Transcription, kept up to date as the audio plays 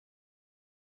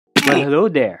Well, hello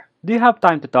there. Do you have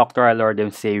time to talk to our Lord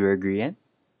and Savior Grian?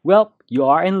 Well, you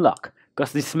are in luck,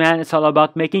 because this man is all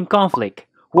about making conflict,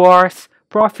 wars,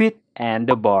 profit, and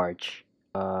the barge.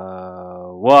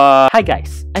 What? Hi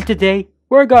guys, and today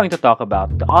we're going to talk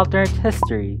about the alternate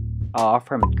history of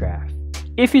Hermitcraft.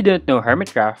 If you don't know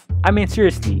Hermitcraft, I mean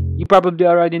seriously, you probably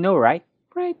already know, right?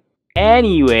 Right.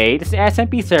 Anyway, it's an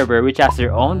SMP server which has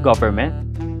their own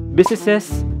government,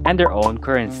 businesses, and their own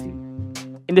currency.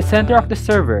 In the center of the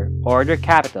server, or their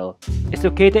capital, is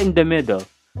located in the middle,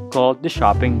 called the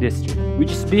shopping district, which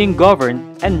is being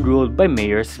governed and ruled by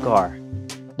Mayor Scar.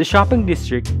 The shopping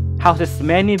district houses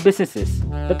many businesses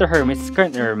that the hermits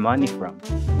can earn money from,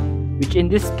 which in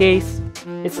this case,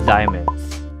 is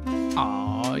diamonds.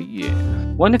 Aw, yeah.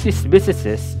 One of these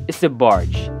businesses is the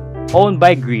Barge, owned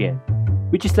by Grian,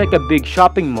 which is like a big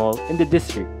shopping mall in the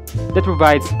district that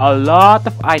provides a lot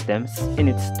of items in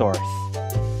its stores.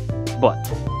 But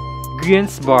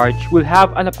Grian's Barge will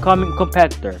have an upcoming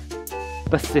competitor,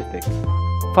 Pacific,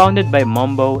 founded by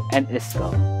Mumbo and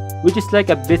Iskall, which is like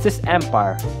a business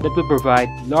empire that will provide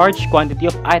large quantity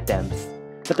of items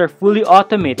that are fully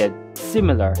automated,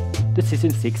 similar to Season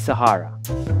 6 Sahara.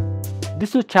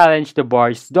 This will challenge the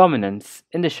Barge's dominance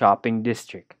in the shopping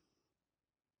district.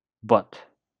 But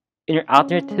in your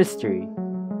alternate history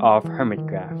of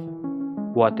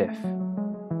Hermitcraft, what if?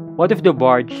 What if the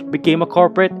Barge became a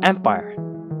corporate empire?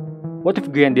 What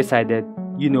if Grian decided,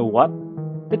 you know what?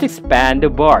 Let's expand the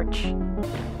Barge.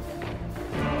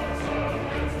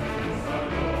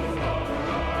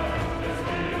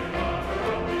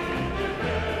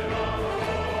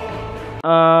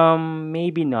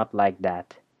 Maybe not like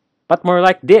that, but more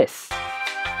like this.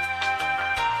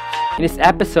 In this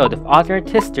episode of Alternate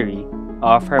History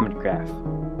of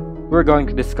Hermitcraft, we're going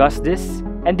to discuss this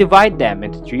and divide them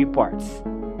into 3 parts: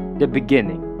 the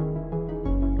beginning,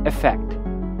 effect,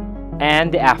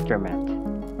 and the aftermath.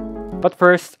 But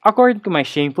first, according to my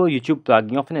shameful YouTube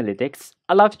plugging of analytics,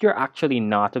 a lot of you are actually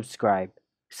not subscribed.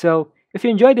 So, if you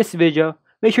enjoyed this video,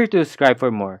 make sure to subscribe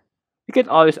for more. You can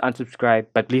always unsubscribe,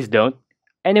 but please don't.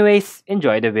 Anyways,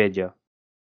 enjoy the video.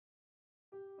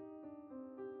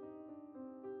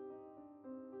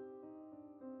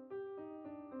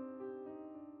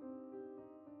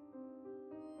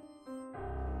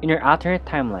 In your alternate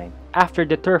timeline, after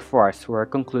the turf wars were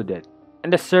concluded,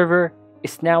 and the server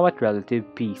is now at relative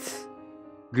peace,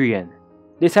 Grian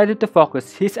decided to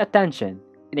focus his attention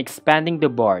in expanding the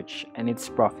Barge and its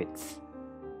profits.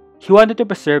 He wanted to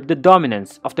preserve the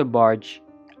dominance of the Barge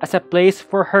as a place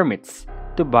for hermits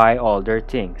to buy all their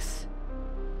things.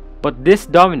 But this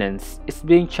dominance is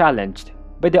being challenged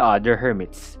by the other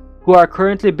hermits, who are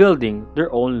currently building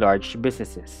their own large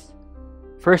businesses.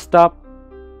 First up,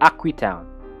 Aqua,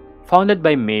 founded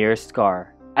by Mayor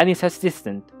Scar and his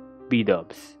assistant,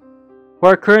 B-Dubs, who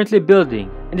are currently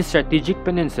building in the strategic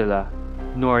peninsula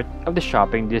north of the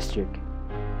shopping district.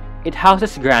 It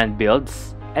houses grand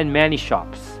builds and many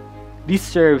shops. This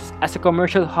serves as a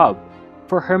commercial hub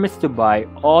for hermits to buy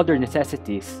all their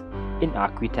necessities in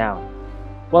Aqua Town,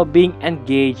 while being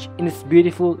engaged in its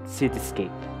beautiful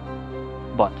cityscape.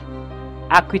 But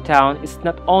Aqua Town is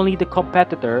not only the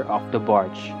competitor of the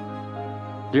Barge.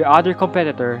 Their other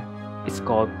competitor is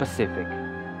called Pacific,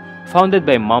 founded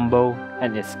by Mumbo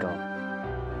and Iskall,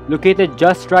 located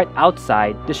just right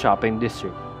outside the shopping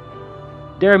district.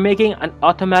 They are making an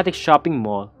automatic shopping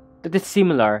mall that is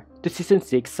similar to Season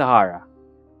 6 Sahara,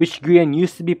 which Grian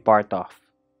used to be part of.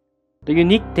 The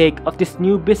unique take of these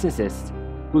new businesses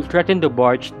will threaten the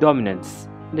Barge dominance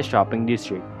in the shopping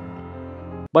district.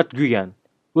 But Grian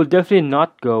will definitely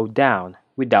not go down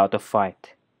without a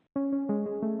fight.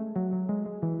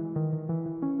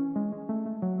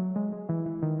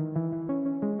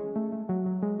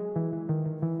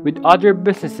 With other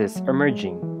businesses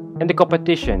emerging and the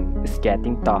competition is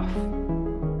getting tough,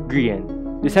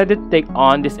 Grian decided to take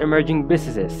on these emerging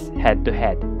businesses head to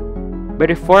head by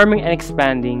reforming and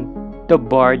expanding the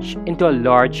Barge into a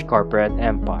large corporate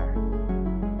empire.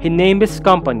 He named his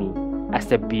company as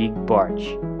the Big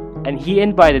Barge, and he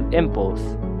invited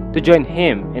Impulse to join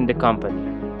him in the company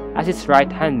as his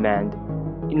right-hand man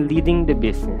in leading the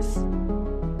business.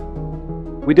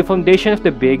 With the foundation of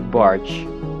the Big Barge,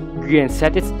 Grian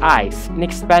set its eyes in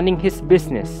expanding his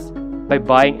business by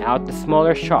buying out the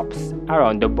smaller shops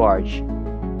around the Barge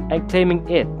and claiming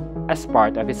it as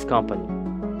part of his company.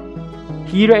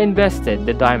 He reinvested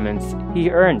the diamonds he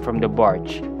earned from the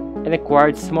Barge and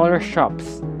acquired smaller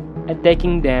shops and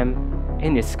taking them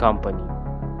in his company.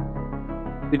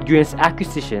 With Grian's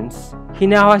acquisitions, he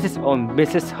now has his own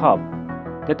business hub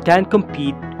that can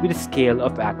compete with the scale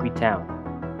of Aqua Town.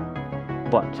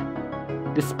 But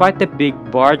despite the Big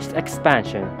Barge's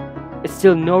expansion, is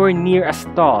still nowhere near as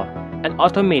tall and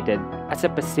automated as the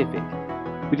Pacific,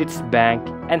 with its bank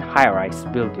and high-rise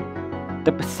building.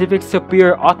 The Pacific's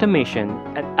superior automation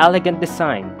and elegant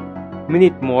design made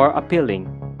it more appealing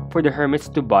for the hermits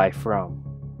to buy from.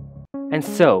 And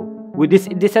so, with this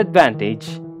disadvantage,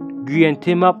 Grian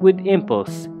teamed up with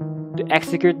Impulse to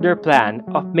execute their plan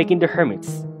of making the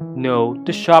hermits know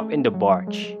to shop in the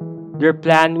Barge. Their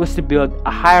plan was to build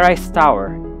a high-rise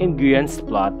tower in Grian's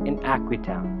plot in Aqua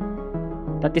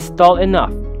that is tall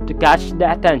enough to catch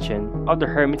the attention of the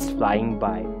hermits flying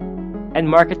by, and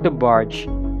market the Barge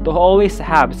to always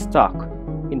have stock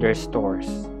in their stores.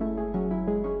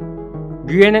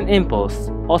 Grian and Impulse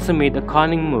also made a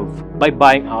cunning move by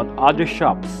buying out other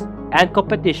shops and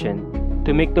competition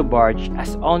to make the Barge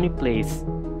as only place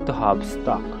to have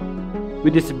stock.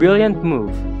 With this brilliant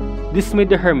move, this made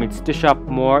the hermits to shop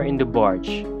more in the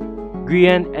Barge.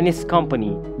 Grian and his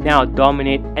company now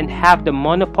dominate and have the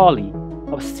monopoly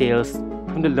of sales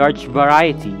from the large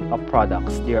variety of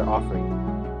products they are offering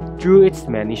through its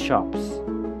many shops.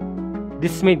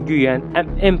 This made Grian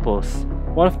and Impulse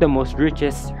one of the most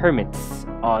richest hermits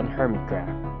on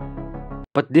Hermitcraft.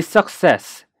 But this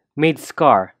success made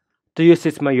Scar to use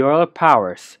his mayoral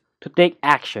powers to take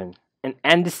action and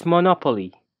end this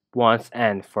monopoly once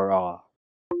and for all.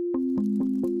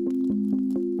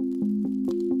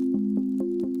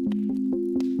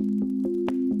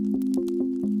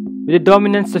 With the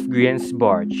dominance of Grian's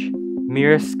Barge,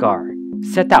 Scar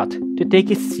set out to take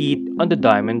his seat on the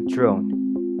Diamond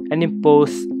Throne and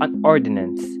impose an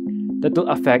ordinance that will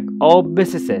affect all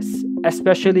businesses,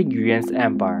 especially Grian's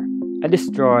empire, and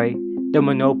destroy the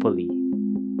monopoly.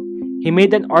 He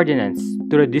made an ordinance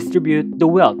to redistribute the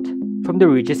wealth from the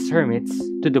richest hermits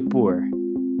to the poor,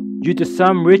 due to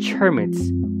some rich hermits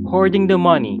hoarding the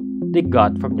money they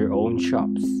got from their own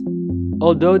shops.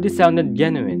 Although this sounded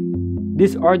genuine,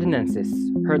 these ordinances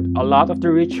hurt a lot of the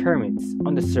rich hermits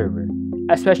on the server,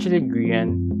 especially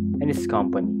Grian and his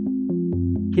company.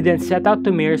 He then set out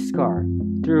to Mayor Scar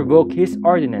to revoke his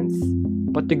ordinance,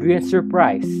 but to Grian's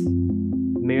surprise,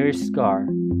 Mayor Scar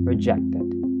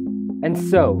rejected. And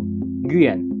so,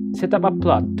 Grian set up a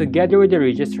plot together with the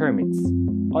richest hermits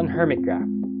on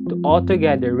Hermitcraft to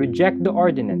altogether reject the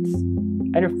ordinance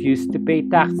and refuse to pay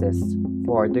taxes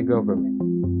for the government.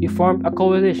 He formed a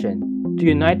coalition to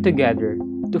unite together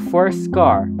to force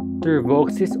Scar to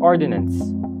revoke his ordinance,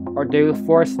 or they will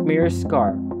force Mayor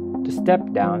Scar to step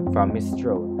down from his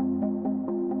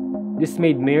throne. This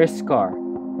made Mayor Scar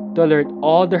to alert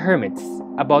all the hermits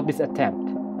about this attempt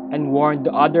and warned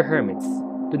the other hermits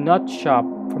to not shop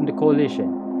from the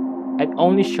coalition and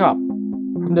only shop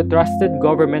from the trusted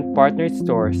government partnered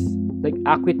stores like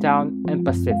Aqua and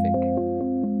Pacific.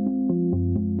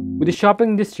 With the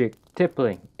shopping district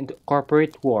tippling into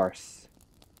corporate wars,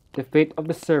 the fate of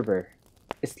the server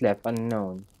is left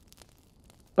unknown.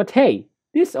 But hey,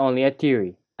 this is only a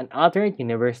theory, an alternate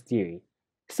universe theory.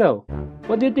 So,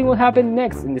 what do you think will happen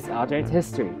next in this alternate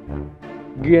history?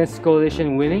 Grian's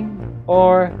coalition winning,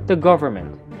 or the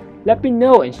government? Let me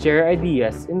know and share your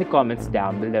ideas in the comments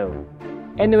down below.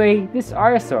 Anyway, this is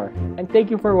Arasor, and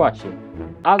thank you for watching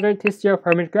Alternate History of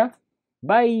Hermitcraft.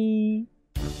 Bye!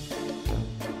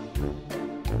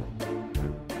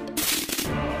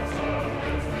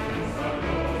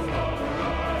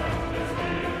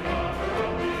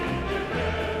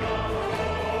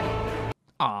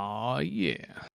 Aw, yeah.